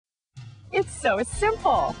It's so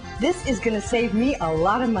simple. This is going to save me a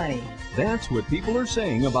lot of money. That's what people are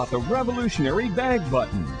saying about the revolutionary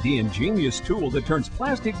BagButton, the ingenious tool that turns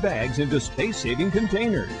plastic bags into space-saving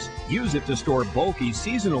containers. Use it to store bulky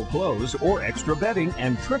seasonal clothes or extra bedding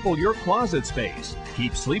and triple your closet space.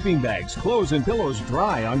 Keep sleeping bags, clothes, and pillows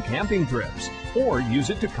dry on camping trips. Or use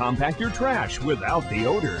it to compact your trash without the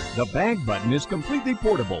odor. The BagButton is completely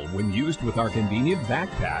portable when used with our convenient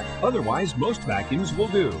backpack. Otherwise, most vacuums will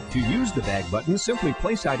do. To use the BagButton, simply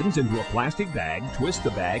place items into a plastic bag, twist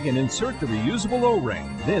the bag, and insert the reusable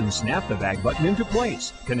O-ring. Then snap the BagButton into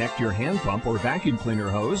place. Connect your hand pump or vacuum cleaner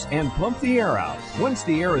hose and pump the air out. Once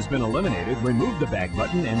the air has been eliminated, remove the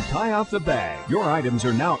BagButton and tie off the bag. Your items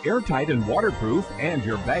are now airtight and waterproof, and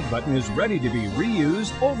your BagButton is ready to be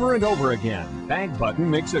reused over and over again. BagButton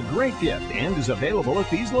makes a great gift and is available at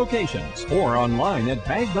these locations or online at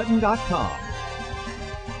BagButton.com.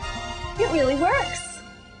 It really works.